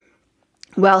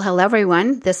Well, hello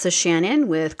everyone. This is Shannon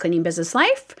with Cleaning Business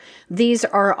Life. These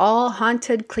are all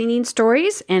haunted cleaning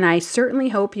stories, and I certainly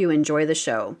hope you enjoy the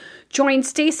show. Join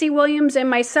Stacey Williams and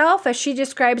myself as she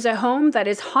describes a home that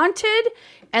is haunted,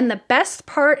 and the best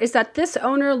part is that this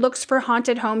owner looks for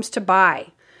haunted homes to buy.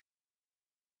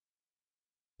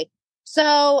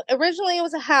 So originally it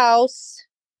was a house,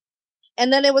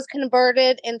 and then it was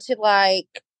converted into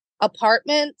like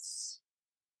apartments,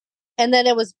 and then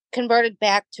it was converted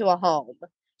back to a home.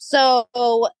 So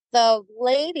the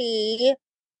lady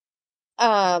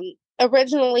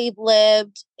originally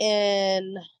lived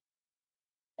in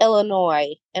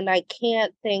Illinois, and I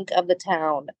can't think of the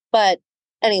town. But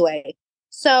anyway,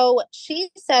 so she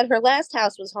said her last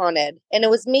house was haunted, and it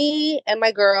was me and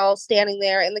my girl standing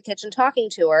there in the kitchen talking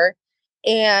to her.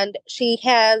 And she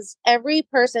has every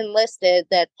person listed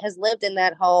that has lived in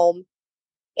that home,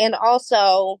 and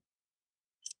also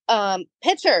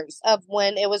pictures of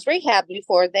when it was rehabbed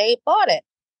before they bought it.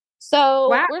 So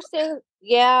Wow. we're saying,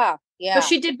 yeah, So yeah,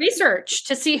 she did research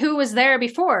to see who was there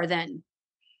before then.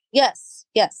 yes,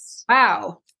 yes.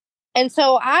 Wow. And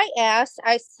so I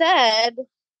said,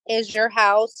 is your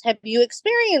house, have you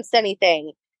experienced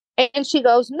anything? And she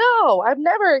goes, no, I've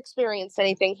never experienced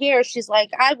anything here. She's like,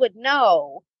 I would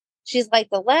know. She's like,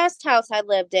 the last house I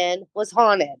lived in was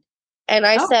haunted. And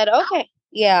I Oh, said, okay,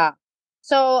 yeah.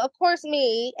 So, of course,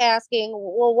 me asking,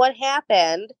 well, what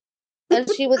happened? And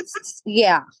she would,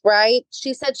 yeah, right.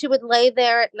 She said she would lay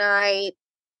there at night,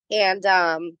 and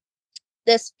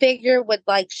this figure would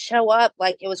like show up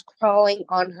like it was crawling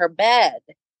on her bed.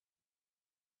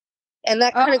 And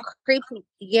that oh, kind of creeps me.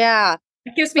 Yeah.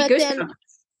 it gives me But then goosebumps.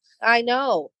 I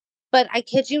know. But I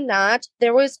kid you not,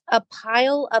 there was a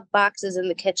pile of boxes in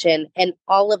the kitchen, and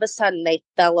all of a sudden they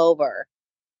fell over.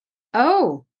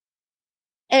 Oh,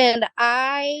 And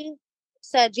I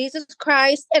said, Jesus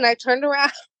Christ. And I turned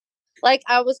around like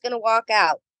I was going to walk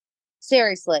out.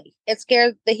 Seriously. It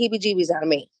scared the heebie jeebies out of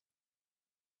me.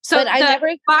 so But I the never,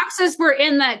 boxes were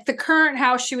in the current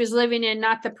house she was living in,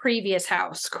 not the previous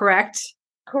house, correct?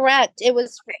 correct. It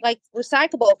was like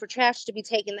recyclable for trash to be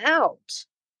taken out.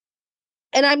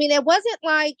 And I mean, it wasn't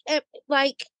like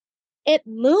it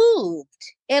moved.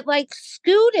 It like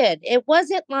scooted. It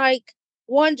wasn't like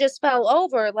one just fell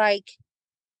over. Like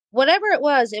whatever it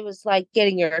was like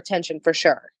getting your attention for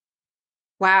sure.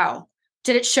 Wow.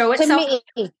 Did it show To itself?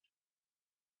 me,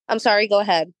 I'm sorry, go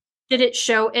ahead. Did it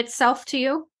show itself to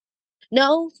you?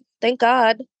 No, thank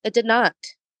God it did not.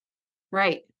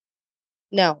 Right.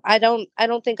 No, I don't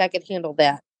think I could handle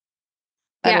that.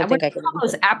 I Yeah. don't What think do I you could. call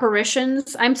those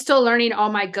apparitions? I'm still learning all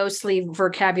my ghostly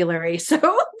vocabulary. So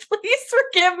please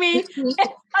forgive me if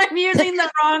I'm using the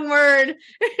wrong word.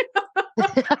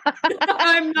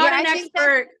 I'm Yeah, not an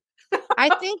expert. I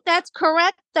think that's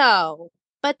correct though.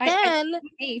 But I then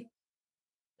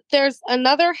there's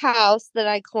another house that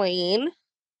I clean,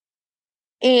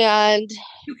 and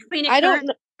you clean it I don't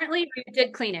currently, or you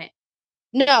did clean it?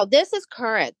 no, this is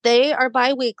current. They are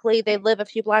bi-weekly. They live a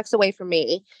few blocks away from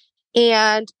me.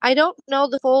 And I don't know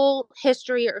the full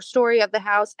history or story of the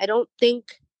house. I don't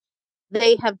think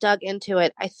they have dug into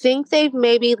it. I think they've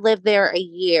maybe lived there a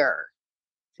year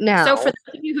So for now. those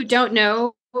of you who don't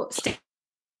know,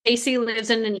 Stacey lives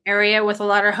in an area with a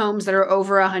lot of homes that are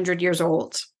over 100 years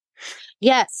old.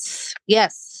 Yes,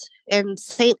 yes. In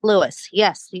St. Louis.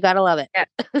 Yes, you gotta love it.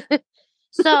 Yeah.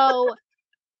 So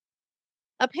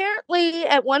apparently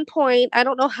at one point, I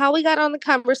don't know how we got on the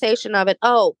conversation of it.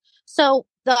 Oh, so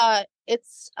the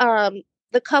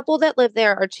couple that live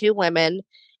there are two women,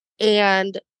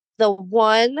 and the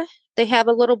one, they have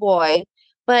a little boy,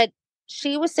 but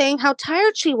she was saying how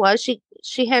tired she was.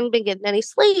 She hadn't been getting any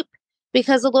sleep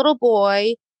because the little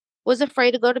boy was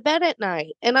afraid to go to bed at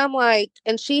night. And I'm like,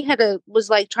 and she was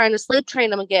like trying to sleep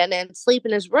train him again and sleep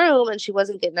in his room, and she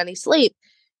wasn't getting any sleep.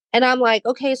 And I'm like,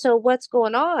 okay, so what's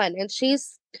going on? And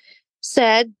she's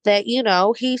said that,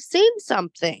 he's seen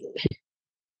something.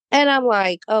 And I'm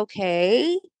like,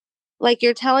 okay, like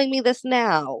you're telling me this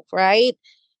now, right?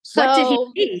 What did he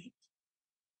So, see?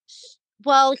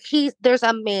 well, there's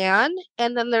a man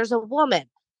and then there's a woman.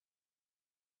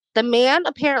 The man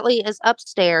apparently is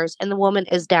upstairs and the woman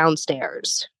is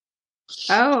downstairs.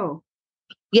 Oh,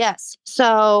 Yes.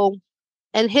 So,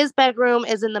 and his bedroom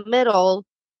is in the middle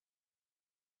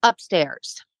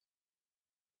upstairs.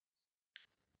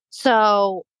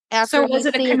 So, so after was he's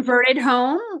it a seen, converted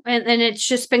home and it's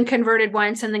just been converted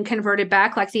once and then converted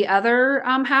back like the other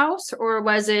house, or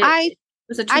was it I,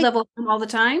 was a I, two-level home all the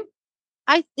time?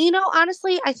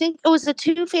 honestly, I think it was a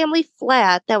two-family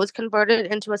flat that was converted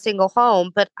into a single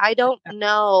home, but I don't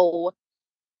know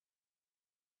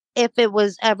if it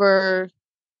was ever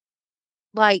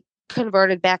like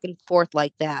converted back and forth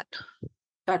like that.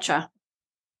 Gotcha. I guess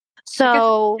it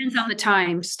So, depends on the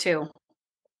times too.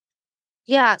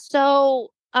 yeah, so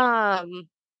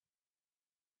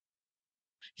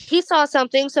he saw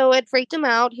something, so it freaked him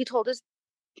out. He told his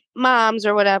moms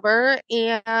or whatever,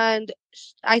 and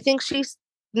I think she's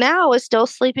now is still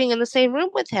sleeping in the same room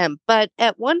with him. But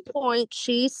at one point,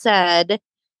 she said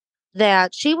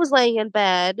that she was laying in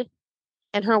bed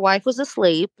and her wife was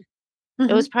asleep.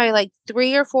 It was Hmm. probably like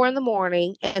 3 or 4 in the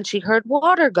morning, and she heard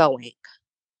water going.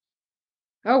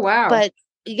 Oh, wow. But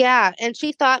yeah, and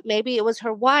she thought maybe it was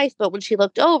her wife, but when she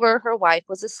looked over, her wife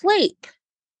was asleep.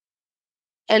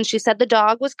 And she said the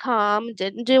dog was calm,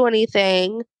 didn't do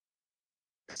anything.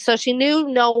 So she knew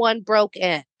no one broke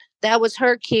in. That was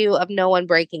her cue of no one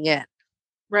breaking in.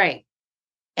 Right.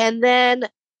 And then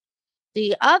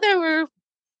the other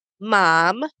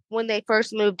mom, when they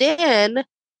first moved in,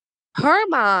 her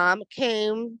mom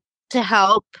came to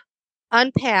help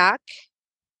unpack.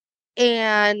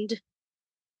 And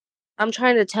I'm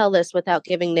trying to tell this without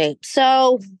giving names.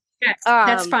 So, Yes,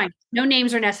 that's um, fine. No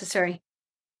names are necessary.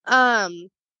 um,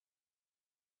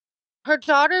 her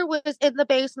daughter was in the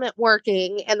basement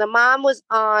working, and the mom was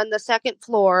on the second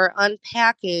floor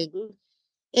unpacking.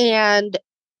 And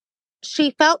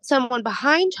she felt someone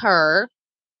behind her,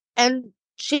 and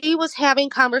she was having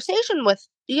conversation with,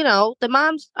 the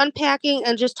mom's unpacking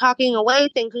and just talking away,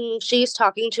 thinking she's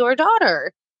talking to her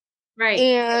daughter. Right.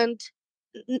 And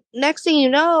next thing you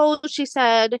know, she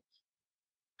said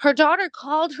her daughter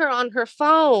called her on her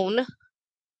phone,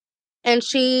 and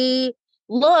she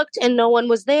looked and no one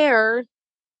was there.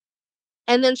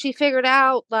 And then she figured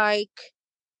out, like,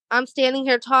 I'm standing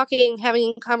here talking,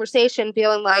 having a conversation,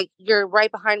 feeling like you're right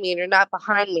behind me and you're not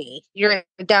behind me. You're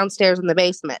downstairs in the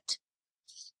basement.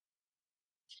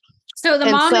 So the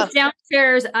And mom so, is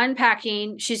downstairs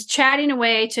unpacking. She's chatting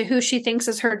away to who she thinks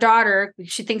is her daughter.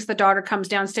 She thinks the daughter comes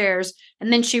downstairs.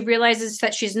 And then she realizes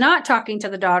that she's not talking to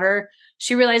the daughter.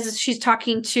 She realizes she's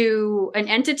talking to an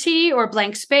entity or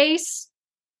blank space.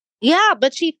 yeah,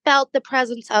 but she felt the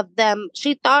presence of them.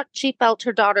 She thought she felt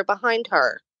her daughter behind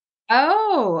her.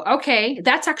 Oh, okay.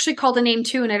 That's actually called a name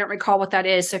too, and I don't recall what that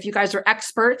is. So if you guys are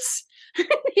experts,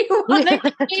 you want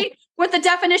to see what the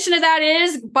definition of that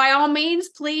is, by all means,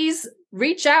 please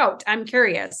reach out. I'm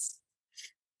curious.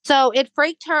 So it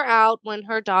freaked her out when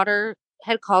her daughter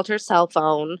had called her cell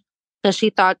phone because she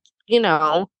thought, you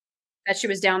know, That she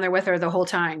was down there with her the whole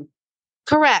time.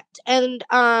 correct. And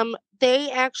they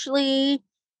actually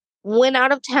went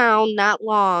out of town not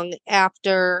long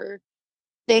after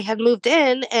they had moved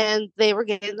in, and they were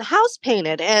getting the house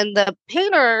painted. And the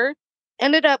painter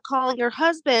ended up calling her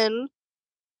husband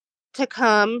to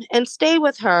come and stay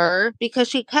with her because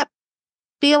she kept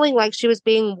feeling like she was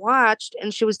being watched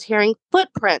and she was hearing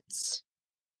footprints.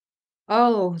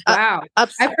 Oh, Uh, wow.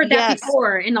 I've heard that yes,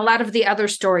 before in a lot of the other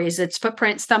stories. It's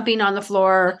footprints thumping on the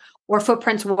floor or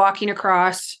footprints walking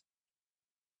across.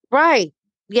 right.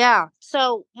 Yeah.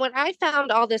 So when I found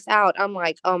all this out, I'm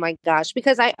like, oh my gosh,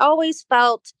 because I always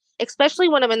felt, especially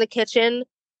when I'm in the kitchen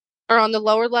or on the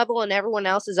lower level and everyone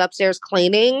else is upstairs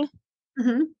cleaning,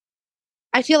 Hmm.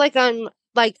 I feel like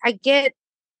I get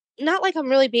not like I'm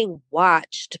really being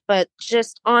watched, but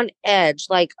just on edge,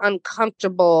 like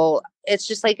uncomfortable. It's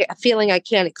just like a feeling I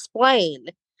can't explain.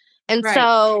 And Right.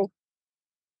 so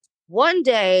one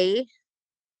day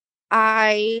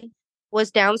I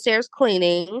was downstairs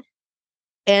cleaning,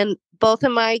 and both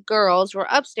of my girls were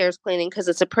upstairs cleaning because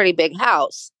it's a pretty big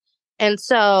house. And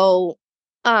so,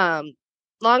 um,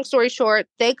 long story short,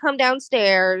 they come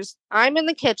downstairs. I'm in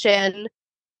the kitchen.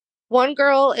 One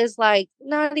girl is like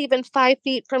not even 5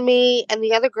 feet from me, and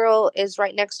the other girl is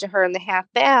right next to her in the half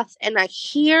bath. And I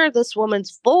hear this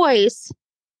woman's voice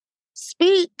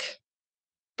speak,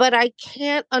 but I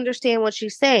can't understand what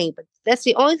she's saying. But that's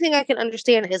the only thing I can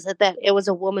understand is that it was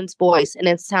a woman's voice and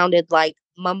it sounded like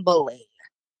mumbling.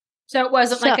 So it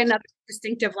wasn't So, like another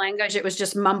distinctive language. It was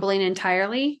just mumbling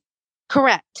entirely.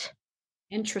 correct.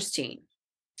 Interesting.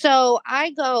 So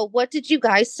I go, what did you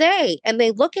guys say? And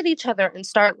they look at each other and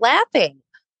start laughing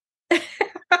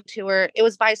to her. It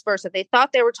was vice versa. They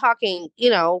thought they were talking,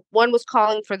 one was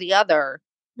calling for the other.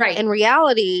 Right. In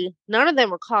reality, none of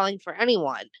them were calling for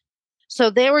anyone.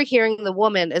 So they were hearing the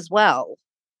woman as well.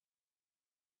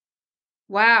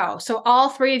 Wow. So all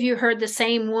three of you heard the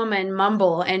same woman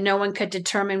mumble and no one could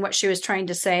determine what she was trying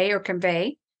to say or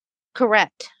convey.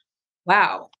 Correct.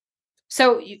 Wow.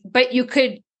 So, but you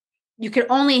could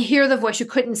only hear the voice. You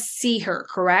couldn't see her,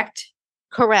 correct?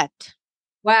 Correct.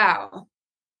 Wow.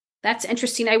 That's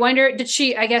interesting. I wonder,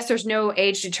 I guess there's no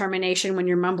age determination when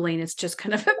you're mumbling. It's just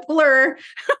kind of a blur.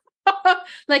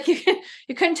 Like you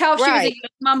couldn't tell if she was a Right.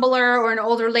 young mumbler or an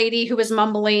older lady who was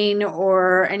mumbling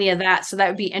or any of that. So that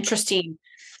would be interesting. Yeah,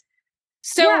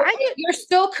 So I get you're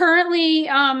still currently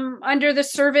under the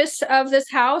service of this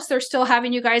house. They're still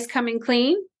having you guys come and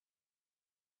clean.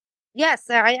 yes,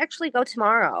 I actually go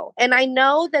tomorrow. And I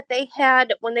know that they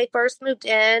had when they first moved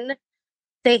in,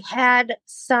 they had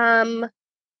some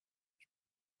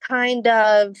kind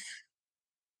of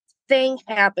thing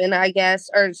happen, I guess,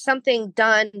 or something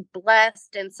done,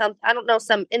 blessed, and some, I don't know,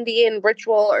 some Indian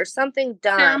ritual or something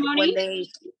done when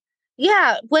Ceremony?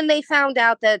 yeah, when they found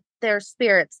out that there's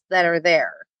spirits that are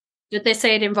there. Did they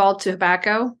say it involved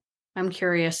tobacco? I'm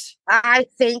curious. I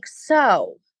think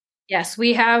so. Yes,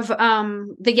 we have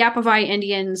the Yapovai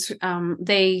Indians.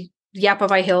 They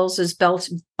Yapovai Hills is built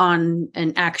on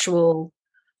an actual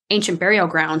ancient burial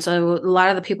ground. So a lot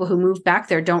of the people who move back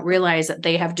there don't realize that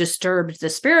they have disturbed the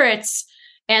spirits,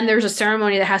 and there's a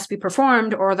ceremony that has to be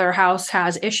performed, or their house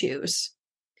has issues.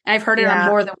 I've heard it on Yeah.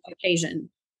 more than one occasion.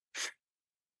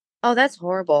 Oh, that's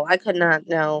horrible. I could not.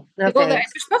 No, no Well, they're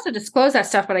thanks. supposed to disclose that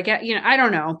stuff, but I get, I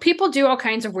don't know. People do all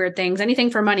kinds of weird things, anything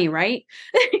for money, right?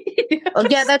 Oh,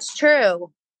 yeah, that's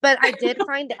true. But I did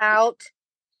find out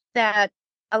that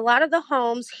a lot of the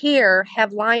homes here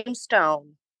have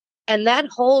limestone and that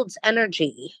holds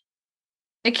energy.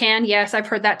 It can, yes, I've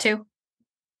heard that too.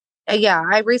 Yeah,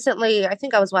 I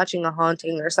think I was watching a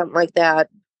haunting or something like that,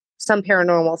 some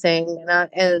paranormal thing.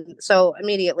 And so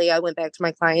immediately I went back to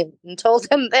my client and told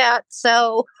him that.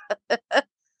 So,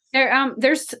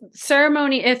 There's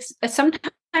ceremony. If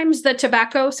sometimes the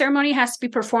tobacco ceremony has to be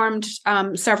performed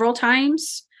several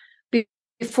times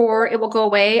before it will go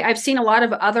away. I've seen a lot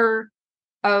of other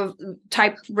of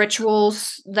type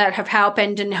rituals that have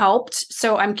happened and helped.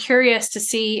 So I'm curious to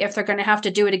see if they're going to have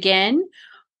to do it again.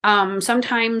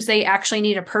 Sometimes they actually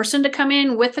need a person to come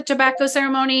in with the tobacco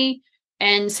ceremony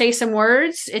and say some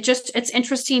words. It's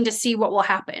interesting to see what will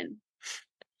happen.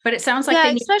 But it sounds like yeah,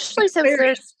 they need especially since clarity.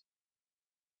 there's,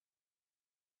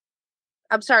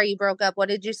 I'm sorry, you broke up. What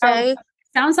did you Oh, say?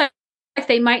 sounds like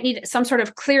they might need some sort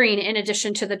of clearing in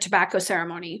addition to the tobacco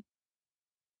ceremony.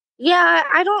 Yeah,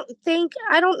 I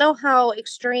don't know how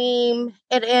extreme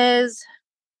it is.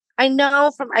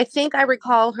 I think I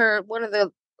recall one of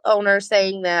the owners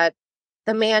saying that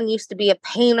the man used to be a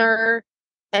painter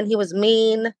and he was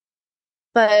mean,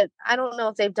 but I don't know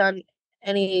if they've done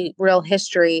any real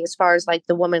history as far as like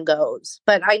the woman goes.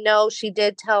 But I know she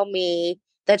did tell me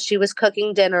that she was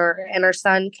cooking dinner and her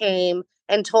son came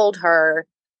and told her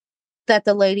that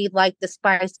the lady liked the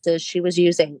spices she was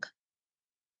using.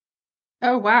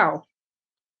 Oh, wow.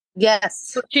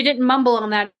 Yes. She didn't mumble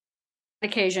on that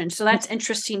occasion. So that's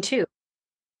interesting too.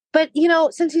 But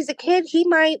since he's a kid,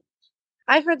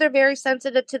 I heard they're very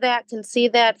sensitive to that, can see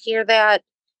that, hear that,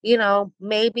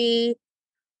 maybe,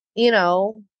 you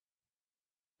know,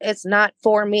 it's not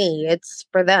for me, it's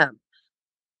for them.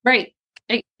 Right.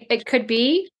 It could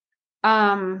be.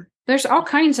 There's all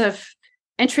kinds of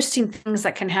interesting things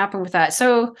that can happen with that.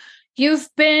 So you've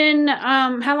been,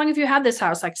 how long have you had this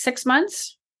house? Like 6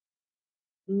 months?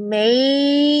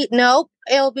 Nope,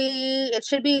 it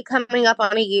should be coming up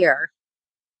on a year.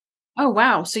 Oh,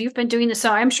 wow. So you've been doing this.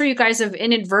 So I'm sure you guys have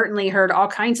inadvertently heard all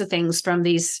kinds of things from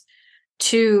these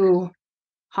two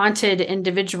haunted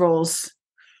individuals.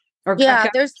 Or Yeah,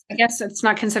 I guess it's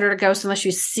not considered a ghost unless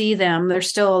you see them. There's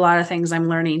still a lot of things I'm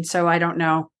learning. So I don't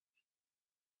know.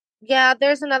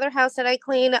 there's another house that I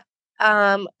clean,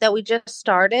 that we just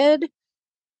started.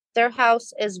 Their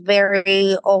house is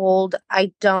very old.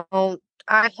 I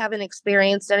haven't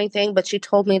experienced anything, but she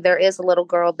told me there is a little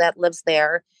girl that lives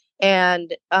there.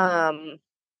 And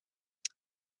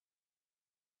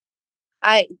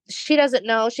she doesn't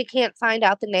know, she can't find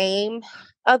out the name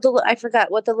of I forgot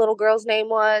what the little girl's name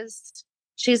was.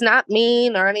 She's not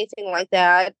mean or anything like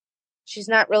that. She's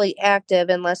not really active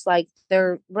unless like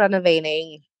they're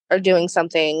renovating or doing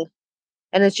something.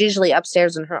 And it's usually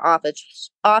upstairs in her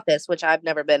office, which I've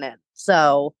never been in.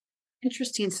 So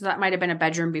Interesting. So that might have been a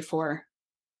bedroom before.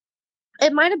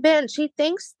 it might have been. She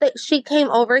thinks that she came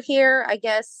over here, I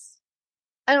guess.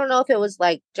 I don't know if it was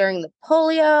like during the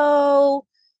polio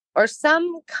or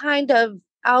some kind of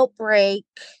outbreak,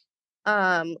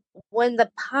 um, when the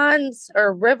ponds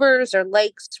or rivers or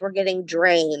lakes were getting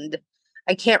drained.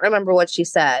 I can't remember what she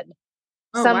said.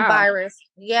 Oh, Some wow. virus,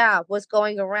 yeah, was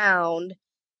going around,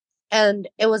 and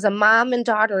it was a mom and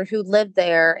daughter who lived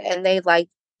there, and they like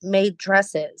made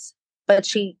dresses, but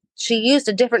she used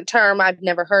a different term I've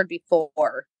never heard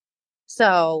before.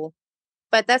 So,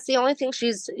 but that's the only thing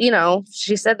she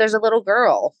said there's a little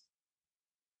girl.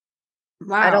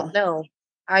 I don't Wow. know.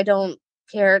 I don't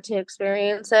care to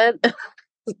experience it,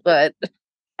 but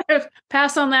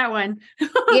Pass on that one.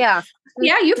 Yeah.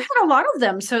 Yeah, you've had a lot of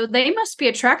them, so they must be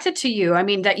attracted to you. I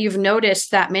mean, that you've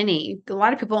noticed that many. A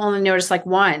lot of people only notice like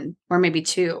one or maybe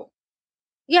two.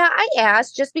 Yeah, I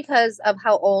asked just because of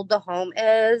how old the home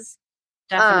is.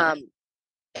 Definitely.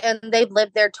 Um, and they've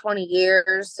lived there 20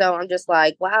 years. So I'm just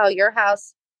like, wow, your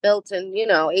house built in,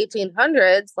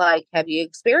 1800s. Like, have you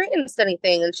experienced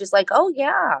anything? And she's like, oh,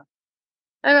 yeah.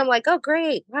 And I'm like, oh,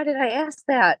 great. Why did I ask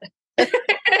that?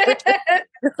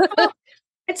 Well,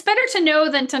 it's better to know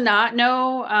than to not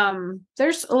know.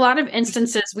 There's a lot of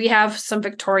instances. We have some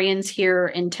Victorians here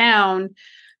in town,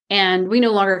 and we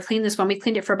no longer clean this one. We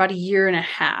cleaned it for about a year and a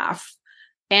half.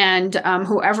 And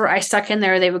whoever I stuck in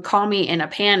there, they would call me in a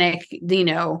panic,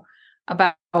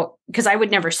 about because I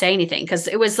would never say anything because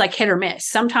it was like hit or miss.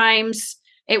 Sometimes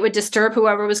it would disturb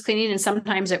whoever was cleaning, and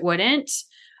sometimes it wouldn't.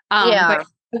 Yeah. But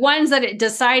the ones that it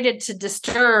decided to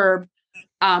disturb,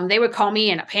 they would call me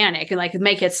in a panic and like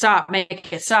make it stop,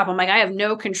 make it stop. I'm like, I have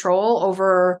no control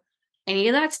over any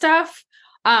of that stuff.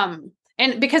 And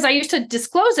because I used to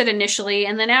disclose it initially,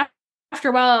 and then after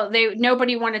a while,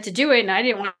 nobody wanted to do it, and I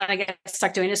didn't want to get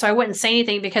stuck doing it, so I wouldn't say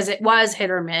anything because it was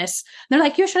hit or miss. They're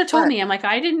like, "You should have told But, me." I'm like,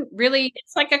 "I didn't really."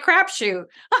 It's like a crapshoot.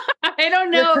 I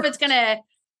don't know if it's gonna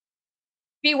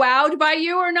be wowed by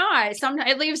you or not.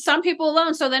 It leaves some people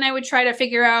alone. So then I would try to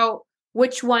figure out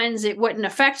which ones it wouldn't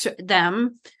affect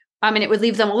them. And it would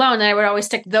leave them alone. And I would always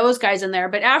stick those guys in there.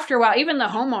 But after a while, even the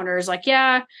homeowners, like,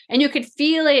 yeah, and you could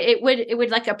feel it. It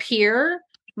would like appear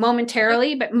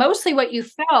momentarily, but mostly what you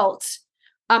felt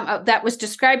that was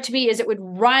described to me is it would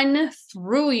run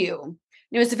through you. And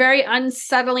it was a very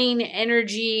unsettling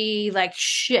energy, like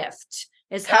shift,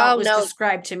 is how it oh, was no.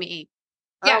 described to me.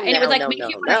 Yeah, Oh, and it would no, like no, make no,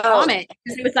 you want to no. vomit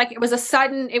because it was like it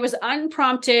was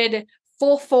unprompted,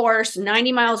 full force,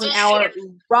 90 miles an hour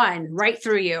run right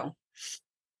through you.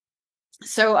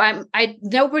 So I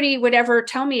nobody would ever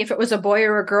tell me if it was a boy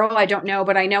or a girl. I don't know,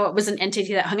 but I know it was an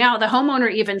entity that hung out. The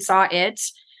homeowner even saw it.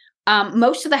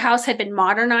 Most of the house had been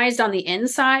modernized on the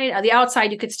inside. The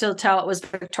outside, you could still tell it was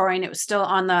Victorian. It was still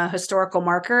on the historical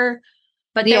marker,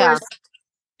 but Yeah.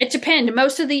 it depended.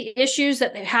 Most of the issues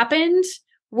that happened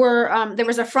were there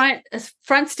was a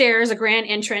front stairs, a grand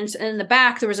entrance, and in the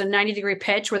back there was a 90-degree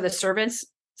pitch where the servants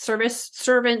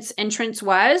entrance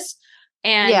was,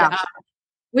 and Yeah.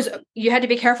 was you had to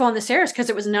be careful on the stairs because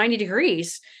it was 90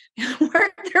 degrees. There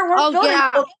weren't Oh, building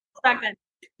yeah. back then.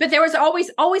 But there was always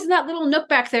in that little nook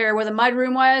back there where the mud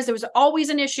room was. There was always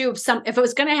an issue of if it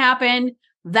was going to happen,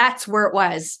 that's where it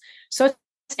was. So it's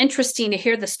interesting to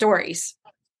hear the stories.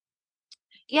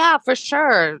 Yeah, for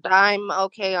sure. I'm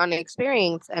okay on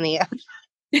experience any of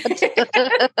Well,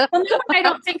 it. no one I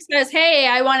don't think says, "Hey,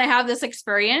 I want to have this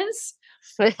experience."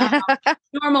 Um,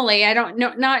 Normally, I don't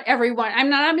know. Not everyone. I'm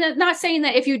not saying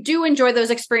that if you do enjoy those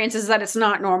experiences that it's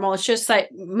not normal. It's just that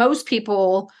most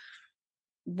people,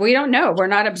 we don't know. We're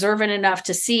not observant enough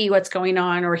to see what's going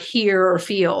on or hear or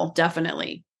feel.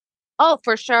 Definitely, Oh,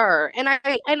 for sure. And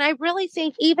I really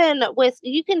think even with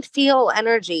you can feel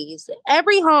energies.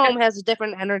 Every home has a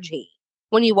different energy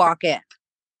when you walk in.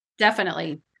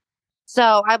 definitely.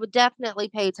 So I would definitely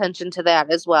pay attention to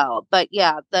that as well. But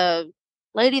yeah, the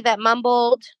lady that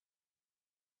mumbled,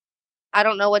 I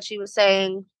don't know what she was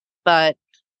saying, but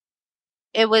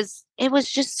it was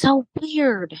just so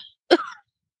weird.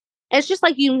 It's just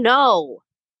like you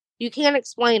can't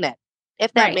explain it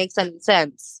if that Right. makes any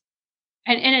sense.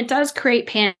 And it does create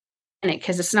panic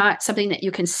because it's not something that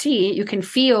you can see. You can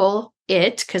feel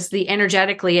it because the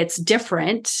energetically it's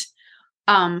different.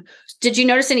 Um, did you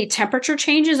notice any temperature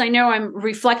changes? I know I'm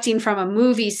reflecting from a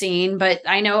movie scene, but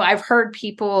I know I've heard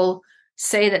people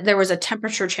say that there was a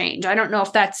temperature change. I don't know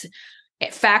if that's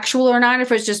factual or not,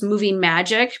 if it's just movie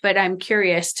magic, but I'm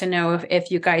curious to know if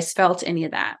you guys felt any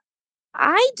of that.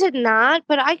 I did not,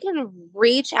 but I can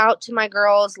reach out to my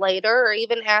girls later or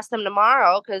even ask them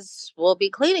tomorrow because we'll be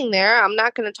cleaning there. I'm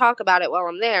not going to talk about it while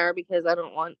I'm there because I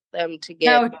don't want them to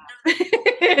get. No.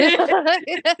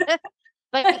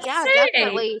 But yeah, Say.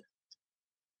 definitely.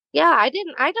 Yeah, I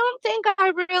don't think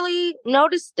I really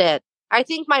noticed it. I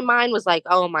think my mind was like,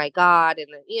 oh my God. And,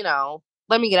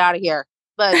 let me get out of here.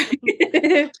 But,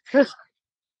 but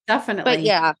Definitely.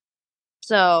 yeah,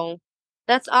 so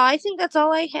I think that's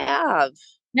all I have.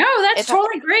 No, that's If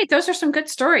totally great. Those are some good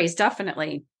stories,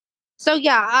 definitely. So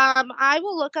yeah, I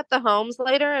will look up the homes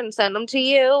later and send them to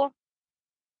you,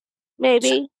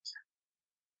 maybe.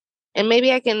 And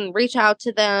maybe I can reach out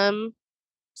to them,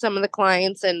 some of the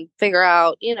clients, and figure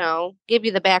out, give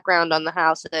you the background on the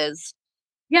houses.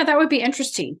 Yeah, that would be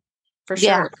interesting for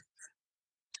Yeah. sure.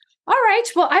 All right.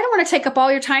 Well, I don't want to take up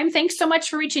all your time. Thanks so much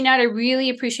for reaching out. I really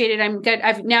appreciate it. I'm good.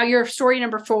 Now you're story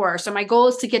number 4. So my goal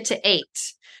is to get to 8.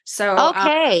 So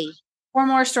Okay. 4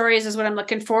 more stories is what I'm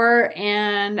looking for.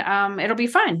 And it'll be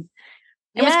fun.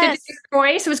 It was good to Yes. see your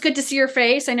voice. It was good to see your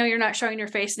face. I know you're not showing your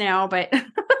face now, but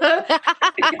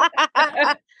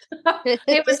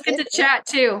it was good to chat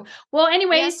too. Well,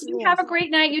 anyways, Yes, you ma'am. have a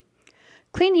great night.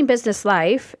 Cleaning Business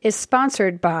Life is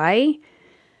sponsored by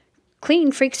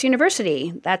Clean Freaks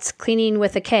University. That's cleaning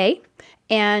with a K.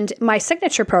 And my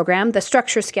signature program, the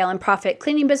Structure, Scale, and Profit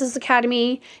Cleaning Business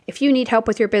Academy. If you need help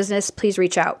with your business, please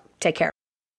reach out. Take care.